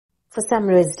For some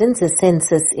residents, the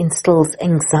census instills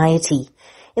anxiety.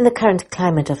 In the current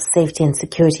climate of safety and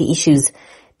security issues,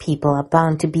 people are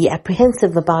bound to be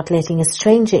apprehensive about letting a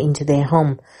stranger into their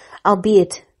home,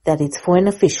 albeit that it's for an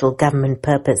official government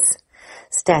purpose.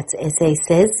 Stats SA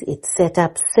says it set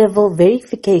up several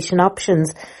verification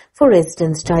options for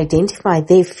residents to identify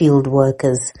their field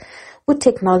workers. With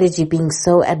technology being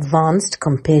so advanced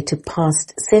compared to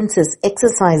past census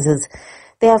exercises,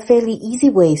 there are fairly easy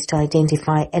ways to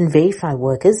identify and verify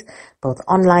workers, both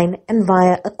online and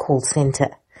via a call center.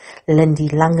 Lindy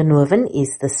Langenhoven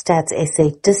is the Stats SA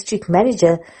District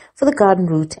Manager for the Garden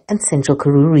Route and Central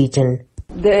Karoo region.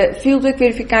 The fieldwork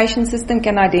verification system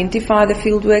can identify the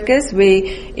field workers where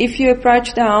if you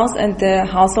approach the house and the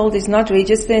household is not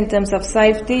registered in terms of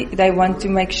safety, they want to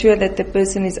make sure that the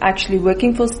person is actually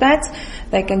working for Stats.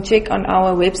 They can check on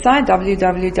our website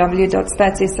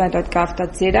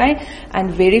www.statssa.gov.za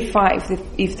and verify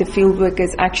if the field worker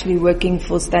is actually working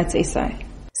for Stats SA.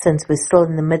 Since we're still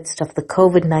in the midst of the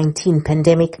COVID-19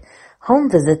 pandemic, home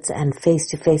visits and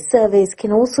face-to-face surveys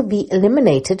can also be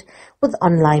eliminated with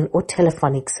online or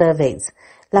telephonic surveys.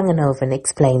 Langenhoven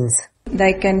explains.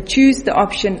 They can choose the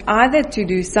option either to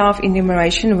do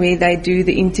self-enumeration where they do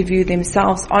the interview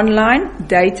themselves online,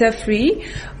 data-free,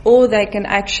 or they can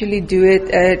actually do it,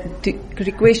 to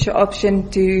request your option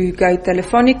to go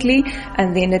telephonically,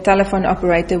 and then the telephone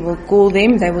operator will call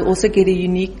them. They will also get a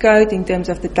unique code in terms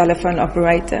of the telephone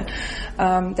operator.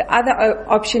 The other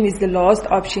option is the last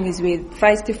option is with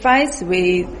face-to-face,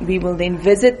 where we will then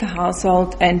visit the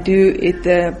household and do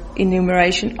the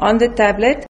enumeration on the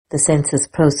tablet. The census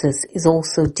process is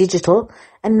also digital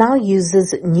and now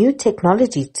uses new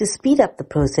technology to speed up the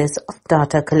process of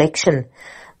data collection.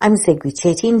 I'm Segwi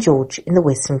Chetty in George in the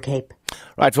Western Cape.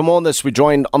 Right, for more on this, we're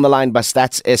joined on the line by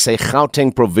Stats SA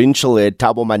Gauteng Provincial Head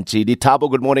Thabo Mantshidi. Thabo,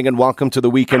 good morning and welcome to the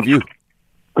Weekend View.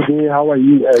 Good day, how are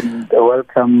you? And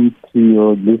welcome to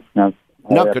your listeners.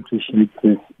 Appreciate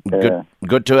this.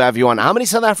 Good to have you on. How many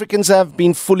South Africans have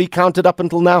been fully counted up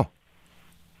until now?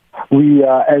 We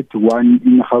are at one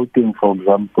in Gauteng, for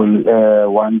example,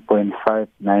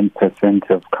 1.59%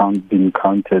 have been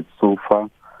counted so far.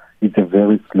 It's a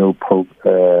very slow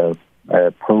progress,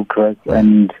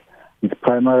 and it's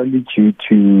primarily due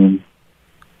to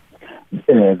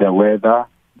the weather,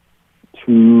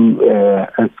 to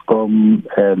Eskom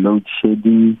load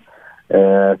shedding.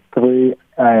 3,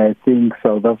 I think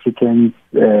South Africans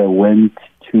went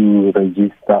to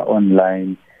register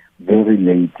online very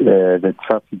late. The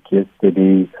traffic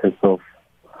yesterday, as of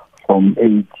from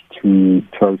 8 to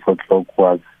 12 o'clock,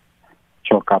 was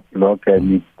chock-a-block,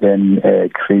 and it then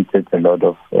created a lot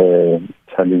of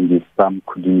challenges. Some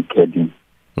couldn't get in.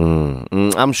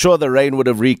 I'm sure the rain would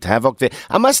have wreaked havoc there.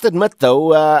 I must admit,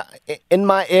 though, in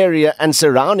my area and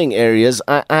surrounding areas,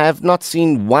 I have not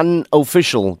seen one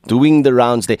official doing the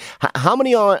rounds there. How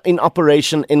many are in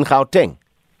operation in Gauteng?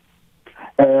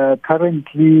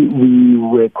 Currently, we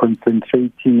were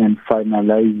concentrating and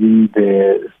finalizing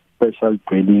the special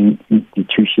breeding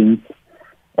institutions,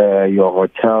 your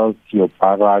hotels, your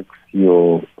barracks,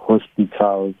 your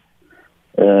hospitals,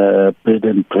 bed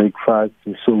and breakfast.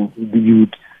 So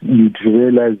you'd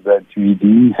realize that we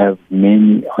didn't have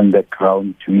many on the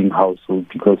ground doing household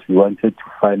because we wanted to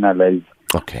finalize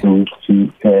those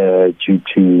due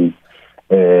to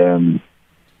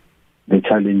the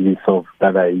challenges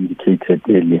that I indicated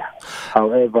earlier.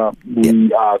 However,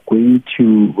 we are going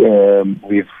to,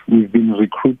 we've been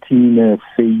recruiting a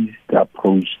phased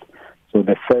approach. So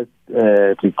the first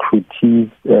recruitees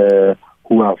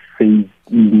who are phased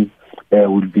in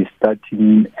will be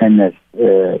starting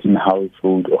in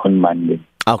household on Monday.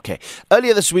 Okay.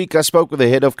 Earlier this week, I spoke with the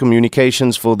head of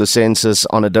communications for the census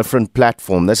on a different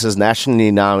platform. This is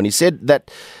nationally now, and he said that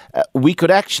we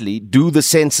could actually do the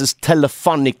census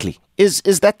telephonically. Is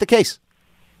that the case?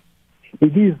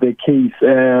 It is the case.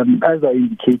 As I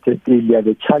indicated earlier,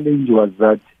 the challenge was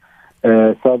that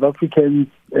South Africans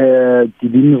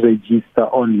didn't register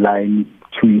online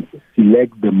to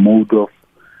select the mode of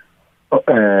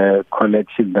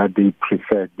collection that they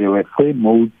preferred. There were 3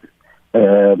 modes: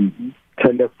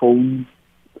 telephone,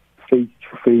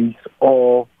 face-to-face,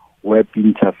 or web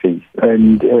interface.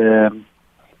 And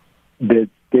the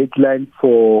deadline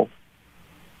for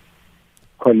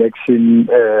collection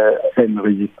and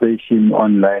registration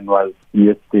online was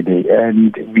yesterday,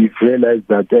 and we've realized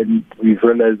that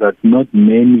not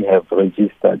many have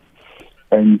registered.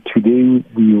 And today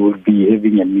we will be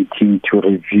having a meeting to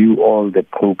review all the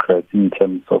progress in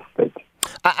terms of that.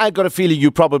 I got a feeling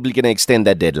you're probably going to extend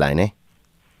that deadline, eh?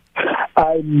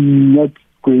 I'm not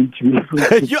going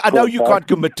to I know you can't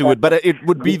commit to it, but it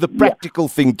would be the practical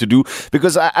thing to do,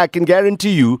 because I can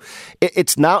guarantee you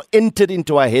it's now entered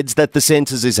into our heads that the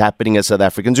census is happening as South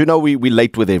Africans. You know, we're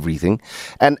late with everything.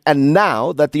 And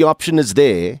now that the option is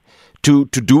there to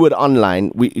do it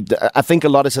online, I think a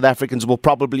lot of South Africans will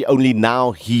probably only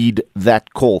now heed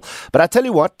that call. But I tell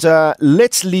you what,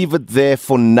 let's leave it there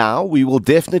for now. We will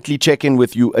definitely check in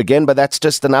with you again, but that's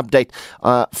just an update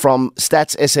from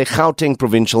Stats SA Gauteng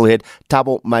Provincial Head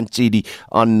Thabo Mantshidi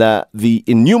on the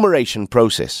enumeration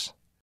process.